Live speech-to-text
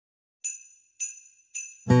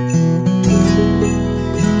Whatever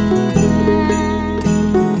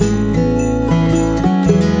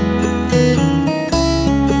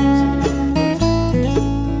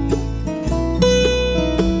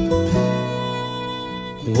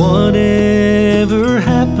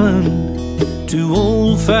happened to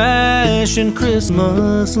old-fashioned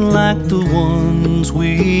Christmas like the ones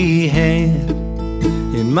we had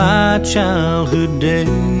in my childhood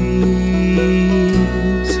days?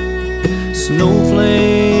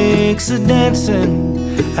 Snowflakes are dancing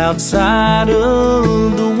outside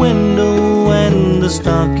of the window, and the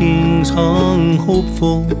stockings hung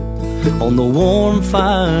hopeful on the warm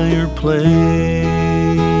fireplace.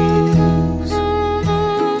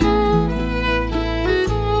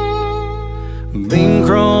 Bing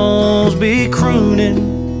Crosby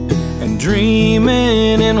crooning and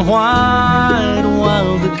dreaming in white,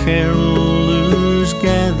 while the carolers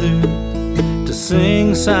gather to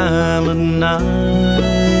sing Silent Night.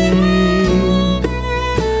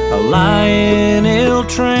 A Lionel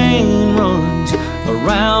train runs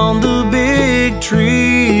around the big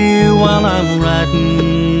tree, while I'm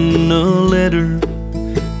writing a letter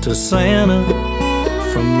to Santa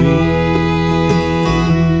from me.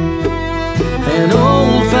 An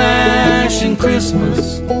old-fashioned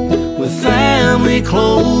Christmas with family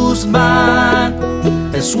close by,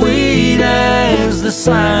 as sweet as the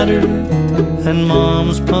cider and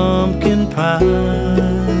Mom's pumpkin pie.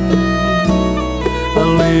 A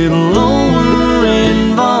little lower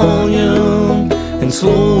in volume and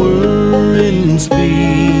slower in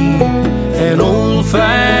speed. An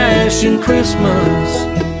old-fashioned Christmas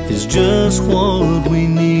is just what we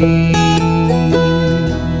need.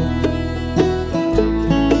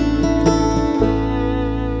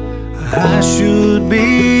 I should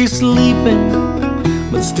be sleeping,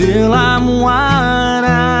 but still I'm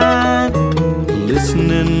wide-eyed,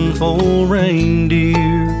 listening for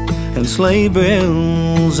reindeer and sleigh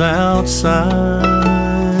bells outside.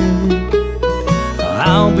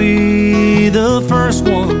 I'll be the first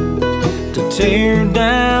one to tear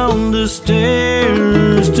down the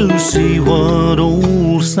stairs to see what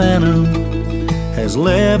old Santa has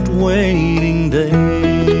left waiting there.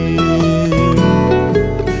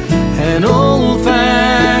 An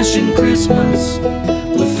old-fashioned Christmas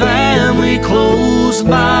with family close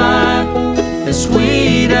by, as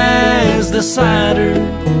sweet as the cider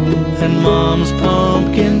and Mom's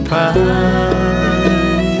pumpkin pie.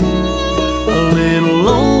 A little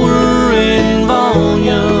lower in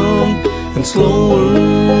volume and slower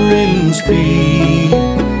in speed.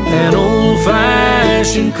 An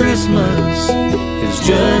old-fashioned Christmas is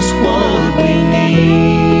just what we need.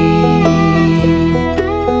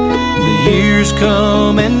 Years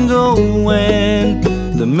come and go and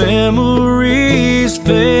the memories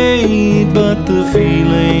fade, but the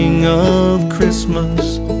feeling of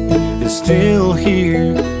Christmas is still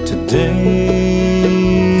here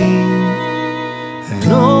today.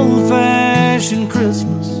 An old-fashioned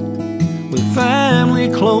Christmas with family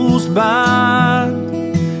close by,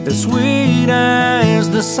 as sweet as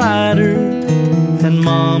the cider and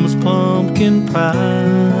Mom's pumpkin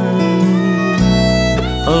pie.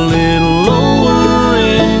 A little lower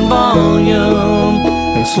in volume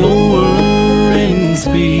and slower in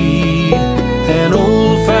speed. An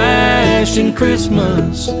old-fashioned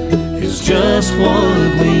Christmas is just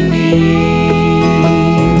what we need.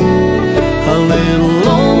 A little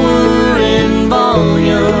lower in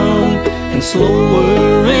volume and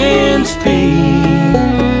slower in speed.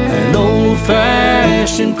 An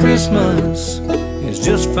old-fashioned Christmas is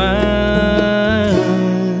just fine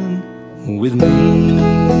with me.